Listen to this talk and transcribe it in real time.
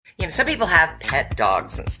some people have pet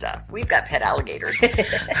dogs and stuff. We've got pet alligators.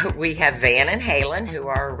 We have Van and Halen, who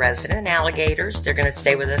are resident alligators. They're going to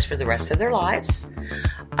stay with us for the rest of their lives.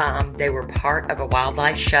 They were part of a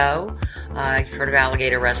wildlife show. You've heard of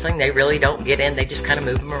alligator wrestling. They really don't get in. They just kind of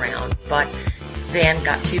move them around. But Van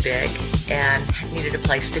got too big and needed a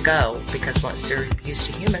place to go because once they're used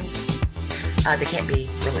to humans, they can't be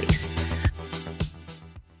released.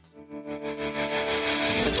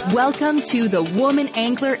 Welcome to the Woman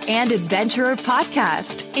Angler and Adventurer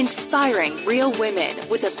podcast, inspiring real women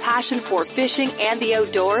with a passion for fishing and the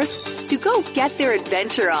outdoors to go get their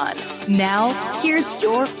adventure on. Now, here's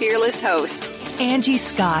your fearless host, Angie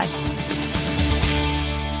Scott.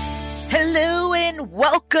 Hello and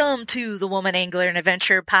welcome to the Woman Angler and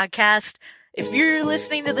Adventurer podcast. If you're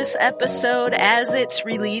listening to this episode as it's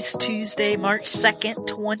released Tuesday, March 2nd,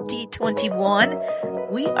 2021,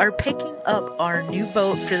 we are picking up our new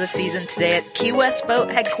boat for the season today at Key West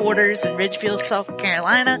Boat Headquarters in Ridgefield, South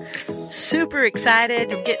Carolina. Super excited.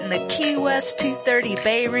 We're getting the Key West 230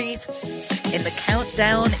 Bay Reef, and the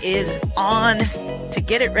countdown is on to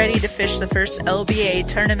get it ready to fish the first LBA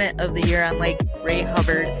tournament of the year on Lake Ray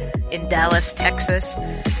Hubbard in Dallas, Texas.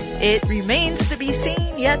 It remains to be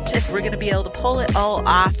seen yet if we're going to be able to pull it all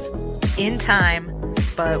off in time,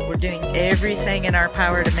 but we're doing everything in our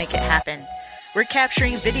power to make it happen. We're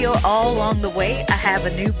capturing video all along the way. I have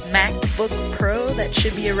a new MacBook Pro that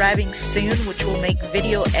should be arriving soon, which will make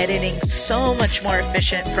video editing so much more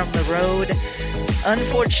efficient from the road.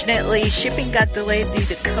 Unfortunately, shipping got delayed due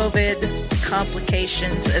to COVID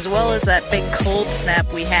complications, as well as that big cold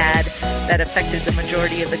snap we had that affected the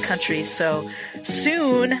majority of the country. So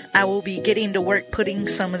soon, I will be getting to work putting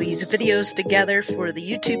some of these videos together for the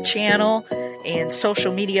YouTube channel and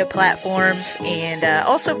social media platforms, and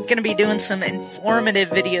also going to be doing some informative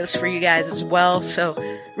videos for you guys as well. So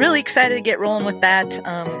really excited to get rolling with that.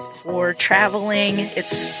 For traveling,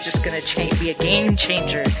 it's just going to be a game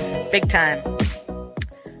changer, big time.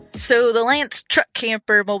 So the Lance Truck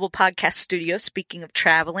Camper Mobile Podcast Studio, speaking of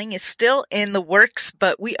traveling, is still in the works,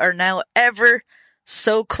 but we are now ever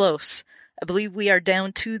so close. I believe we are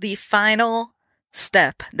down to the final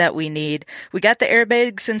step that we need. We got the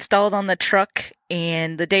airbags installed on the truck,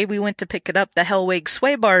 and the day we went to pick it up, the Hellweg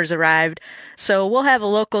sway bars arrived. So we'll have a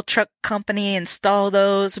local truck company install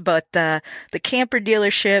those, but the camper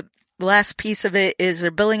dealership, the last piece of it is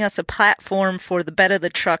they're building us a platform for the bed of the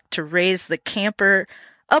truck to raise the camper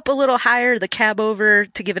up a little higher, the cab over,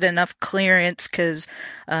 to give it enough clearance, because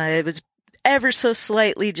it was ever so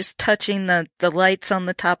slightly just touching the lights on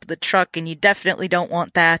the top of the truck, and you definitely don't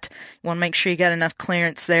want that. You want to make sure you got enough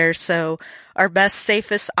clearance there. So our best,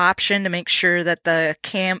 safest option to make sure that the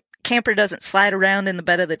camper doesn't slide around in the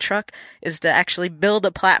bed of the truck is to actually build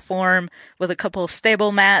a platform with a couple of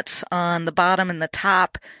stable mats on the bottom and the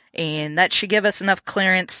top, and that should give us enough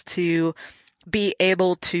clearance to be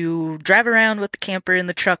able to drive around with the camper in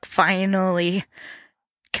the truck finally.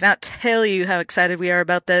 Cannot tell you how excited we are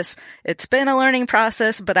about this. It's been a learning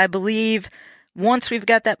process, but I believe once we've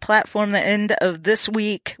got that platform the end of this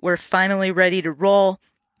week, we're finally ready to roll.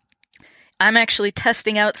 I'm actually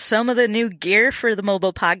testing out some of the new gear for the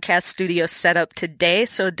mobile podcast studio setup today,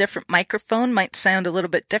 so a different microphone might sound a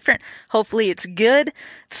little bit different. Hopefully it's good. It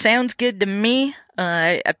sounds good to me.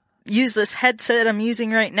 I use this headset I'm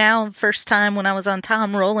using right now first time when I was on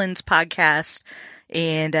Tom Rowland's podcast.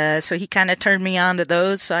 And so he kind of turned me on to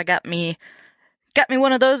those. So I got me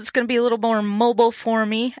one of those. It's going to be a little more mobile for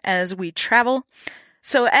me as we travel.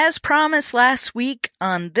 So as promised last week,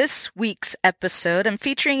 on this week's episode, I'm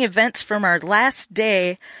featuring events from our last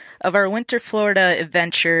day of our Winter Florida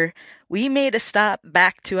adventure. We made a stop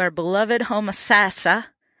back to our beloved Homosassa.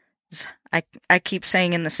 I keep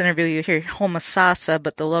saying in this interview you hear Homosassa,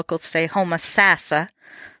 but the locals say Homosassa.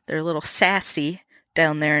 They're a little sassy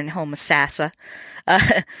down there in Homosassa.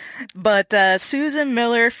 But Susan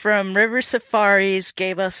Miller from River Safaris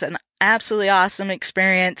gave us an absolutely awesome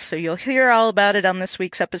experience, so you'll hear all about it on this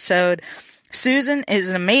week's episode. Susan is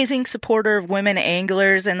an amazing supporter of women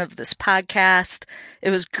anglers and of this podcast. It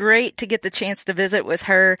was great to get the chance to visit with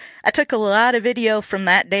her. I took a lot of video from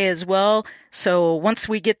that day as well, so once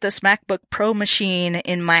we get this MacBook Pro machine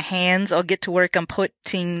in my hands, I'll get to work on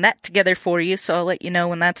putting that together for you, so I'll let you know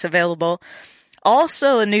when that's available.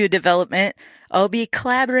 Also a new development, I'll be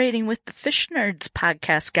collaborating with the Fish Nerds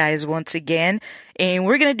podcast guys once again, and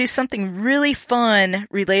we're going to do something really fun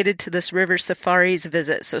related to this River Safaris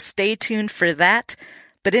visit, so stay tuned for that.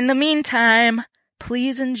 But in the meantime,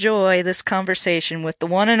 please enjoy this conversation with the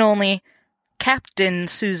one and only Captain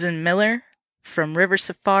Susan Miller from River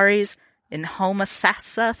Safaris in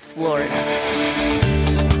Homosassa, Florida.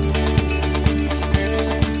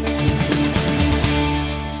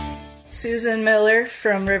 Susan Miller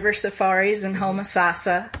from River Safaris in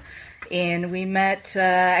Homosassa. And we met,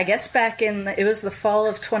 I guess, back it was the fall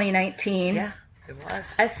of 2019. Yeah, it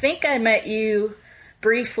was. I think I met you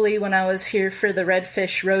briefly when I was here for the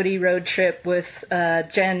Redfish Roadie road trip with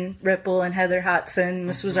Jen Ripple and Heather Hodson.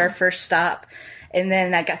 This was our first stop. And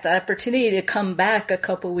then I got the opportunity to come back a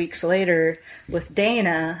couple weeks later with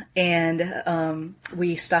Dana, and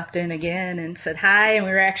we stopped in again and said hi, and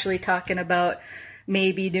we were actually talking about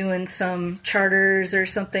maybe doing some charters or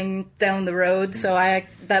something down the road. So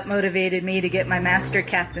that motivated me to get my master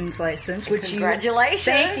captain's license. Which Congratulations!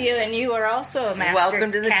 Thank you, and you are also a master.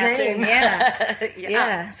 Welcome to the captain. team.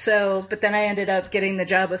 Yeah. So, but then I ended up getting the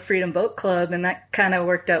job with Freedom Boat Club, and that kind of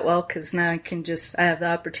worked out well because now I have the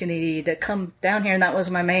opportunity to come down here, and that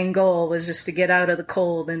was my main goal, was just to get out of the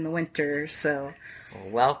cold in the winter. So.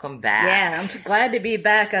 Welcome back. Yeah, I'm glad to be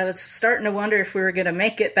back. I was starting to wonder if we were going to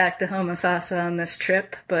make it back to Homosassa on this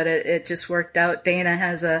trip, but it just worked out. Dana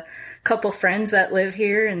has a couple friends that live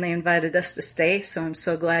here, and they invited us to stay, so I'm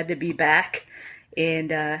so glad to be back.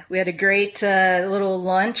 And we had a great little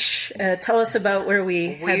lunch. Tell us about where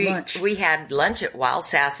we had lunch. We had lunch at Wild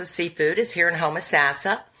Sassa Seafood. It's here in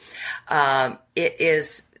Homosassa. It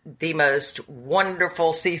is the most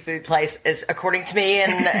wonderful seafood place, is according to me,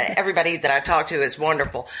 and everybody that I talk to is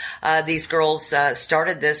wonderful. These girls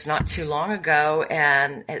started this not too long ago,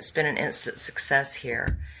 and it's been an instant success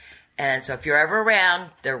here. And so if you're ever around,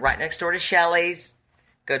 they're right next door to Shelley's.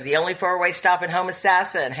 Go to the only four-way stop in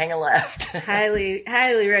Homosassa and hang a left. Highly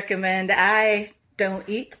recommend. I don't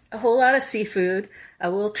eat a whole lot of seafood. I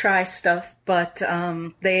will try stuff, but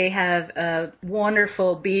they have a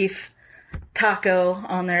wonderful beef taco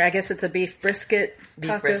on there. I guess it's a beef brisket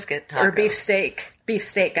taco. Beef brisket taco. Or beef steak. Beef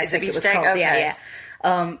steak, I think it was called. Okay.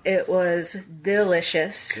 Yeah. It was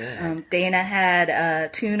delicious. Good. Dana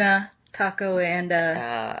had tuna taco and,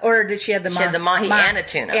 or did she have the She had the mahi and a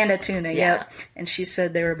tuna. And a tuna, Yeah. yep. And she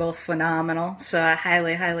said they were both phenomenal. So I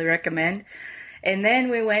highly recommend. And then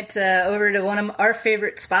we went over to one of our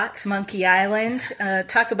favorite spots, Monkey Island.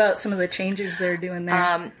 Talk about some of the changes they're doing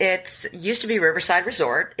there. It used to be Riverside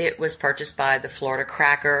Resort. It was purchased by the Florida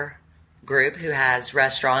Cracker Group, who has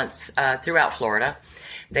restaurants throughout Florida.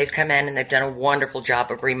 They've come in and they've done a wonderful job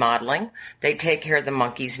of remodeling. They take care of the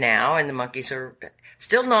monkeys now, and the monkeys are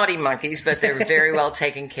still naughty monkeys, but they're very well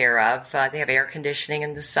taken care of. They have air conditioning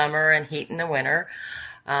in the summer and heat in the winter.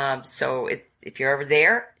 If you're over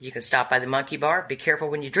there, you can stop by the monkey bar. Be careful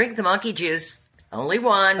when you drink the monkey juice. Only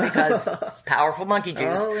one, because it's powerful monkey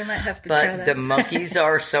juice. Oh, we might have to try that. But the monkeys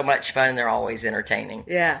are so much fun. They're always entertaining.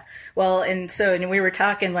 Yeah. Well, and we were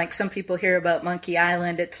talking, like, some people hear about Monkey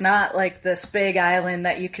Island. It's not like this big island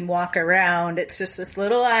that you can walk around. It's just this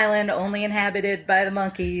little island only inhabited by the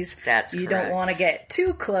monkeys. That's You correct. don't want to get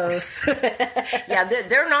too close. Yeah,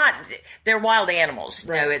 they're not, they're wild animals.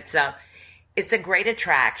 Right. No, it's a great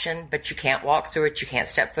attraction, but you can't walk through it. You can't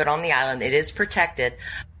step foot on the island. It is protected.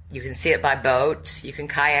 You can see it by boat. You can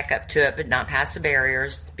kayak up to it, but not past the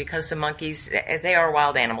barriers, because the monkeys, they are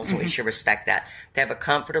wild animals, and we should respect that. They have a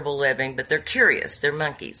comfortable living, but they're curious. They're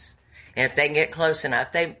monkeys. And if they can get close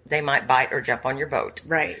enough, they might bite or jump on your boat.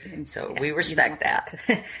 Right. And So we respect that.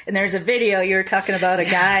 And there's a video, you were talking about a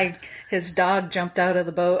guy, his dog jumped out of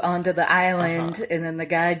the boat onto the island, and then the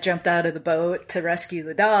guy jumped out of the boat to rescue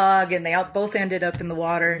the dog, and they both ended up in the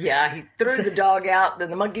water. Yeah, he threw the dog out, then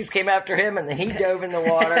the monkeys came after him, and then he dove in the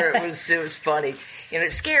water. It was funny.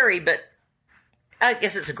 It's scary, but I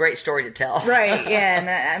guess it's a great story to tell. Right, yeah, and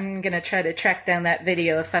I'm going to try to track down that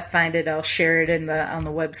video. If I find it, I'll share it on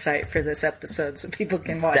the website for this episode so people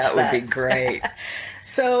can watch that. That would be great.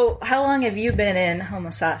 So, how long have you been in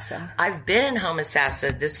Homosassa? I've been in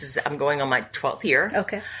Homosassa. I'm going on my 12th year.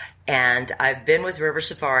 Okay. And I've been with River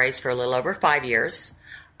Safaris for a little over 5 years.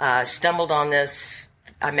 Stumbled on this.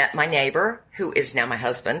 I met my neighbor, who is now my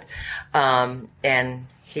husband, and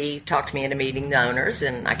he talked me into meeting the owners,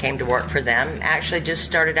 and I came to work for them. Actually just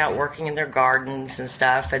started out working in their gardens and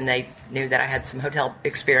stuff, and they knew that I had some hotel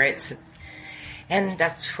experience. And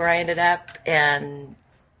that's where I ended up, and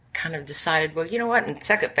kind of decided, well, you know what, in the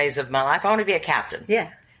second phase of my life, I want to be a captain.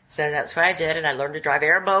 Yeah. So that's what I did, and I learned to drive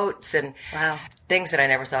airboats and things that I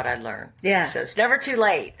never thought I'd learn. Yeah. So it's never too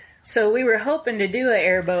late. So we were hoping to do an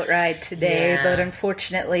airboat ride today, Yeah. but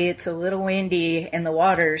unfortunately it's a little windy and the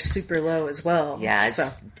water's super low as well. Yeah,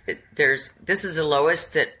 this is the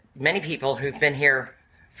lowest that many people who've been here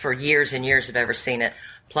for years and years have ever seen it.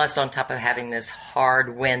 Plus, on top of having this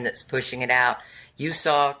hard wind that's pushing it out, you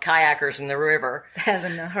saw kayakers in the river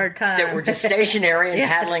having a hard time that were just stationary and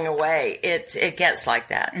paddling away. It gets like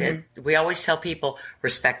that. We always tell people,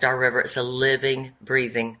 respect our river. It's a living,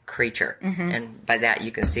 breathing creature. And by that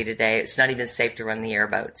you can see today, it's not even safe to run the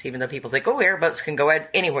airboats, even though people think, oh, airboats can go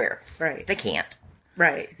anywhere. Right. They can't.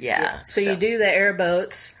 Right. Yeah. So you do the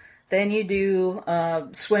airboats, then you do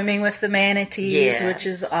swimming with the manatees, which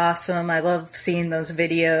is awesome. I love seeing those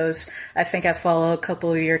videos. I think I follow a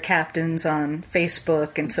couple of your captains on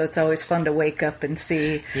Facebook, and so it's always fun to wake up and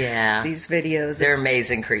see these videos. They're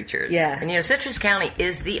amazing creatures. Yeah. And, Citrus County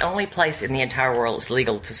is the only place in the entire world that's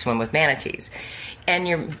legal to swim with manatees. And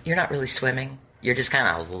you're not really swimming. You're just kind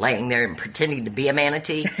of laying there and pretending to be a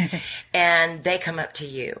manatee. And they come up to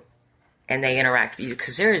you. And they interact with you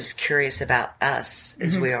because they're as curious about us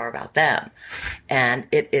as we are about them. And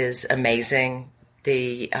it is amazing.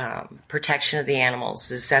 The protection of the animals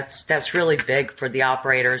that's really big for the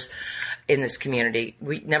operators in this community.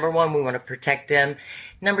 Number one, we want to protect them.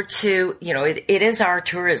 Number two, it is our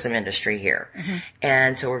tourism industry here.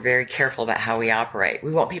 And so we're very careful about how we operate.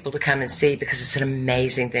 We want people to come and see because it's an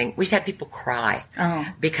amazing thing. We've had people cry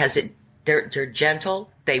because they're gentle.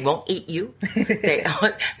 They won't eat you.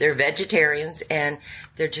 They're vegetarians, and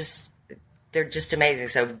they're just amazing.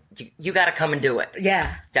 So you got to come and do it.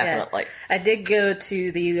 Yeah, definitely. Yeah. I did go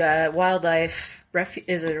to the wildlife refuge.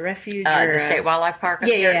 Is it a refuge? The State Wildlife Park.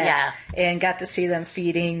 Yeah. And got to see them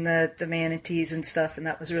feeding the manatees and stuff, and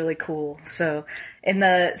that was really cool. So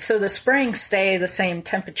the springs stay the same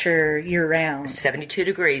temperature year round. 72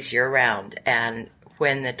 degrees year round, and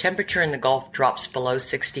when the temperature in the Gulf drops below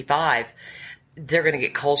 65. They're going to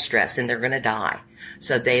get cold stress and they're going to die.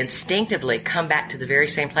 So they instinctively come back to the very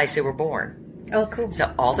same place they were born. Oh, cool.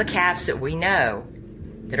 So all the calves that we know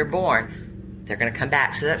that are born, they're going to come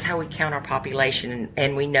back. So that's how we count our population,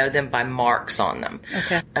 and we know them by marks on them.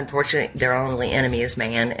 Okay. Unfortunately, their only enemy is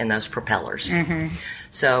man and those propellers.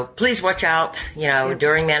 So please watch out.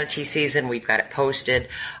 During manatee season, we've got it posted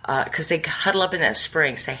because they huddle up in that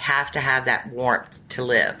springs. They have to have that warmth to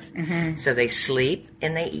live. So they sleep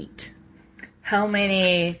and they eat. How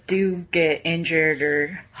many do get injured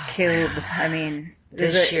or killed? I mean,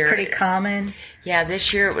 is it pretty common? Yeah,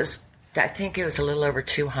 this year I think it was a little over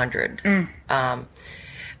 200.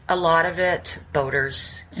 A lot of it,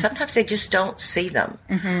 boaters. Sometimes they just don't see them.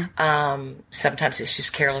 Sometimes it's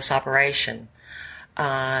just careless operation.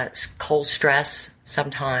 It's cold stress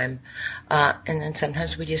sometime. And then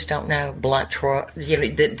sometimes we just don't know. Blunt trauma.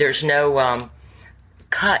 There's no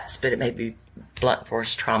cuts, but it may be blunt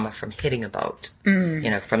force trauma from hitting a boat,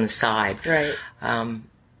 from the side. Right.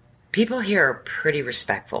 People here are pretty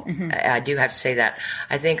respectful. I do have to say that.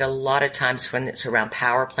 I think a lot of times when it's around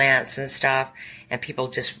power plants and stuff, and people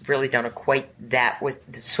just really don't equate that with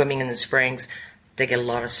the swimming in the springs, they get a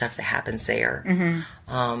lot of stuff that happens there.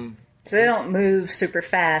 So they don't move super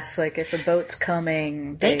fast. Like if a boat's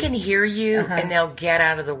coming, they can hear you and they'll get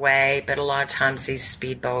out of the way. But a lot of times these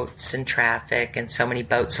speedboats and traffic and so many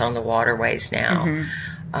boats on the waterways now,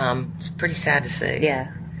 it's pretty sad to see.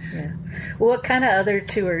 Yeah. Well, what kind of other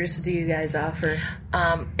tours do you guys offer?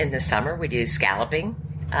 In the summer, we do scalloping.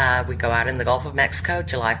 We go out in the Gulf of Mexico,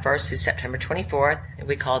 July 1st through September 24th.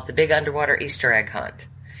 We call it the Big Underwater Easter Egg Hunt.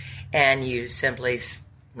 And you simply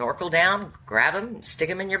snorkel down, grab them, stick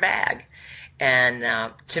them in your bag.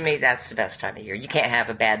 And to me, that's the best time of year. You can't have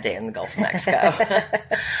a bad day in the Gulf of Mexico.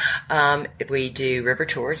 We do river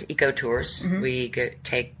tours, eco tours. We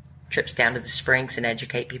take trips down to the springs and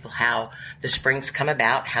educate people how the springs come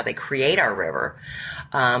about, how they create our river.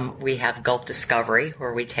 We have Gulf Discovery,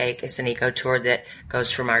 where it's an eco tour that goes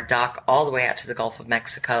from our dock all the way out to the Gulf of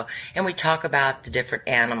Mexico. And we talk about the different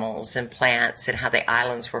animals and plants and how the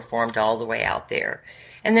islands were formed all the way out there.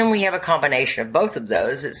 And then we have a combination of both of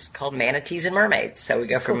those. It's called Manatees and Mermaids. So we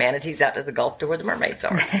go from manatees out to the Gulf to where the mermaids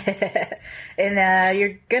are. And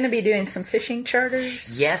you're going to be doing some fishing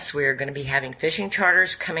charters? Yes, we're going to be having fishing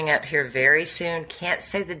charters coming up here very soon. Can't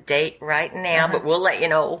say the date right now, but we'll let you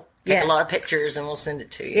know. Take a lot of pictures and we'll send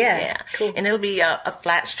it to you. Yeah, cool. And it'll be a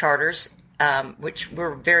flats charters, which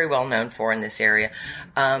we're very well known for in this area.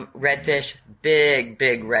 Redfish, big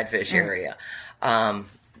redfish area.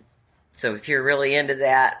 So if you're really into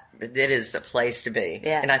that, it is the place to be.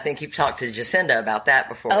 Yeah. And I think you've talked to Jacinda about that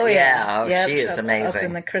before. Oh, yeah. Yeah. She is amazing. Up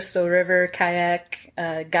in the Crystal River kayak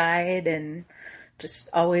guide and just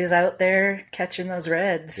always out there catching those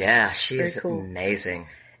reds. Yeah, she's amazing.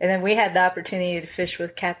 And then we had the opportunity to fish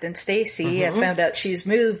with Captain Stacy. I found out she's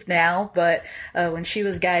moved now, but when she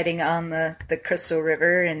was guiding on the Crystal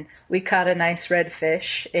River, and we caught a nice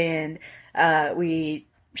redfish, and we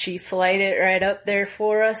She flighted right up there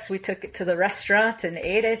for us. We took it to the restaurant and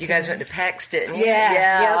ate it. You guys went to Peck's, didn't you? Yeah.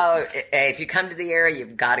 Yeah. Yep. Oh, if you come to the area,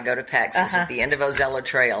 you've got to go to Peck's. It's at the end of Ozella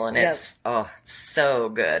Trail, and it's so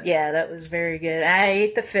good. Yeah, that was very good. I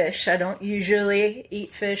ate the fish. I don't usually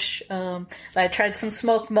eat fish. But I tried some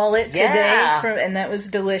smoked mullet today, and that was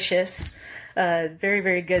delicious. Very,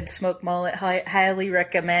 very good smoked mullet. Highly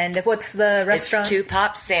recommend. What's the restaurant? It's Two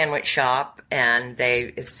Pops Sandwich Shop, and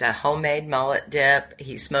it's a homemade mullet dip.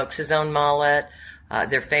 He smokes his own mullet.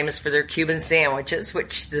 They're famous for their Cuban sandwiches,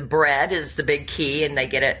 which the bread is the big key, and they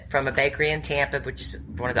get it from a bakery in Tampa, which is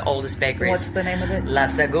one of the oldest bakeries. What's the name of it? La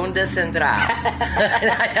Segunda Central.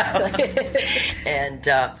 I know. And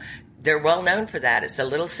they're well known for that. It's a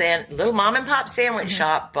little mom and pop sandwich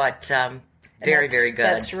shop, but very, very good.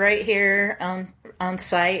 That's right here on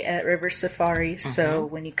site at River Safari. So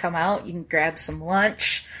when you come out, you can grab some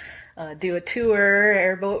lunch, do a tour,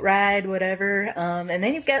 airboat ride, whatever. And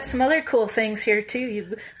then you've got some other cool things here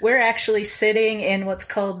too. We're actually sitting in what's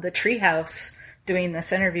called the Treehouse doing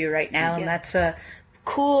this interview right now, and that's a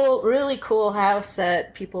cool, really cool house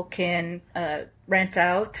that people can rent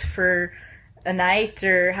out for a night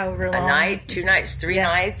or however long. A night, 2 nights, 3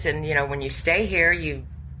 nights, and when you stay here, you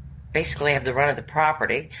basically have the run of the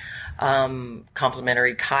property.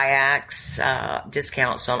 Complimentary kayaks,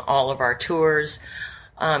 discounts on all of our tours.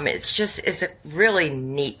 It's a really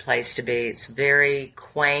neat place to be. It's very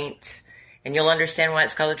quaint, and you'll understand why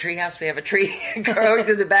it's called a treehouse. We have a tree growing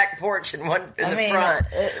through the back porch and one in the front.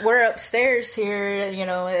 We're upstairs here.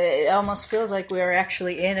 It almost feels like we are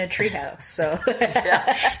actually in a treehouse. So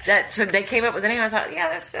so they came up with the name. I thought,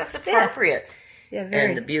 that's appropriate. Yeah,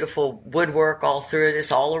 and the beautiful woodwork all through it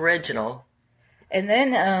is all original. And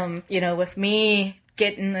then, with me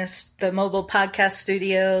getting the mobile podcast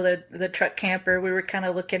studio, the truck camper, we were kind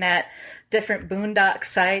of looking at different boondock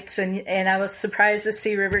sites, and I was surprised to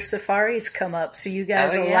see River Safaris come up. So you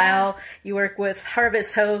guys you work with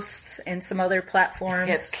Harvest Hosts and some other platforms.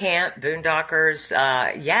 Hip Camp, Boondockers,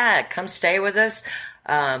 come stay with us.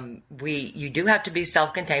 You do have to be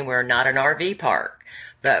self-contained. We're not an RV park.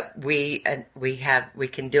 But we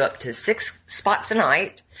can do up to 6 spots a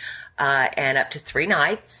night, and up to 3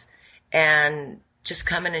 nights, and just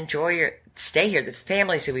come and stay here. The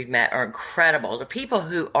families that we've met are incredible. The people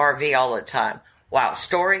who RV all the time, wow,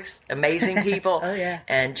 stories, amazing people. Oh yeah.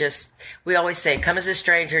 And we always say, come as a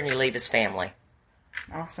stranger and you leave as family.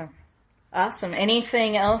 Awesome.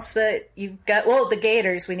 Anything else that you've got? Well, the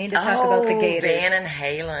gators. We need to talk about the gators. Van and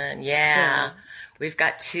Halen. Yeah. So, we've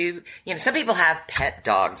got 2, some people have pet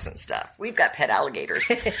dogs and stuff. We've got pet alligators.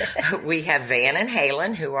 We have Van and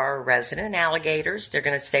Halen, who are resident alligators. They're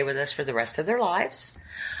going to stay with us for the rest of their lives.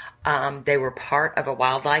 They were part of a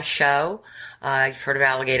wildlife show. You've heard of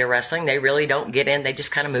alligator wrestling. They really don't get in. They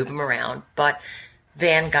just kind of move them around. But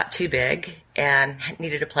Van got too big and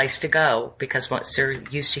needed a place to go because once they're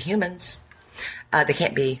used to humans, they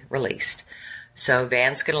can't be released. So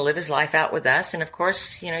Van's going to live his life out with us. And, of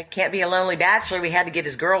course, he can't be a lonely bachelor. We had to get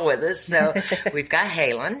his girl with us. So we've got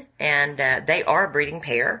Halen, and they are a breeding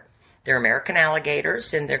pair. They're American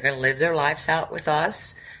alligators, and they're going to live their lives out with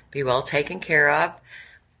us, be well taken care of.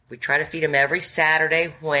 We try to feed them every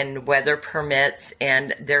Saturday when weather permits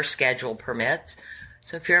and their schedule permits.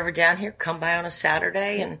 So if you're ever down here, come by on a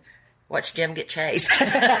Saturday and watch Jim get chased.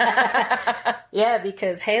 Yeah,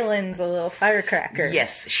 because Halen's a little firecracker.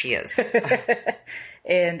 Yes, she is.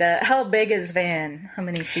 And how big is Van? How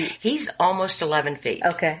many feet? He's almost 11 feet.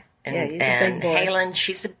 Okay. And, yeah, he's a big boy. Halen,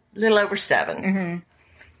 she's a little over 7.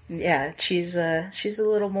 Mm-hmm. Yeah, she's a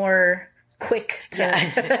little more quick. She's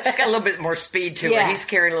got a little bit more speed to her. He's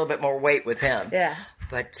carrying a little bit more weight with him. Yeah.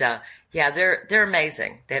 But they're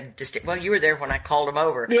amazing. They have distinct. Well, you were there when I called them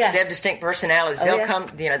over. Yeah. They have distinct personalities. They'll come.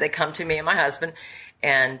 They come to me and my husband,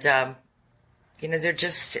 and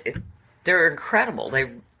they're incredible.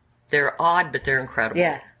 They're odd, but they're incredible.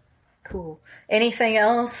 Yeah. Cool. Anything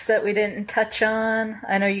else that we didn't touch on?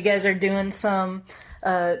 I know you guys are doing some,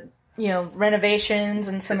 renovations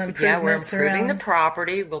and some improvements. Yeah, we're improving around the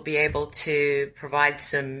property. We'll be able to provide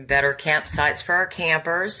some better campsites for our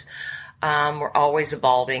campers. We're always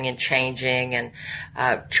evolving and changing and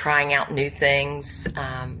trying out new things.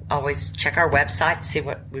 Always check our website to see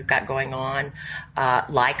what we've got going on.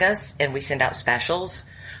 Like us, and we send out specials.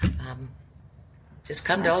 Just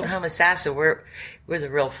come to Old Homosassa. We're the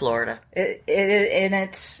real Florida.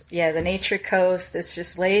 It's the Nature Coast. It's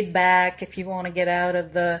just laid back. If you want to get out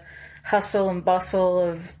of the hustle and bustle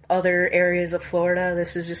of other areas of Florida,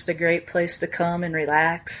 this is just a great place to come and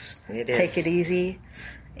relax. It is. Take it easy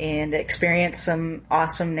and experience some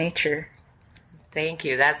awesome nature. Thank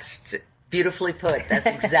you. That's beautifully put. That's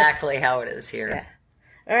exactly how it is here. Yeah.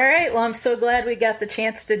 All right. Well, I'm so glad we got the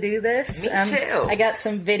chance to do this. Me too. I got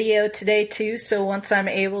some video today too, so once I'm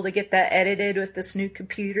able to get that edited with this new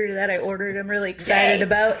computer that I ordered, I'm really excited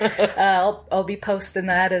about. I'll be posting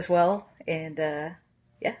that as well. And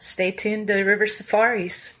yeah, stay tuned to River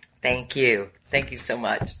Safaris. Thank you. Thank you so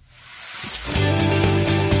much.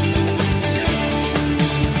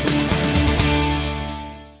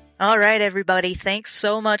 All right, everybody. Thanks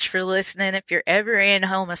so much for listening. If you're ever in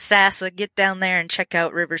Homosassa, get down there and check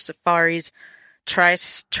out River Safaris. Try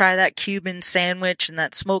that Cuban sandwich and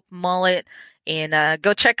that smoked mullet. And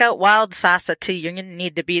go check out Wild Sassa, too. You're going to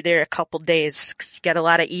need to be there a couple days because you got a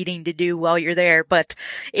lot of eating to do while you're there. But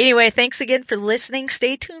anyway, thanks again for listening.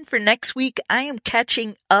 Stay tuned for next week. I am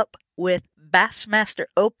catching up with Bassmaster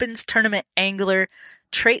Opens tournament angler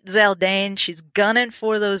Trait Zaldane. She's gunning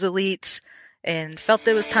for those elites. And felt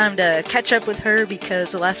it was time to catch up with her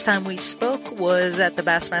because the last time we spoke was at the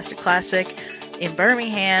Bassmaster Classic in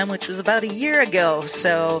Birmingham, which was about a year ago.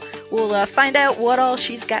 So we'll find out what all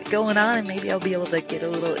she's got going on, and maybe I'll be able to get a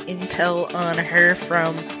little intel on her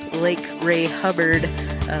from Lake Ray Hubbard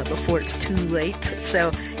before it's too late.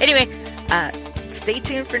 So anyway, stay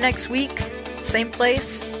tuned for next week. Same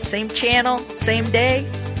place, same channel, same day.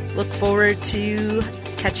 Look forward to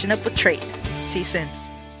catching up with Trait. See you soon.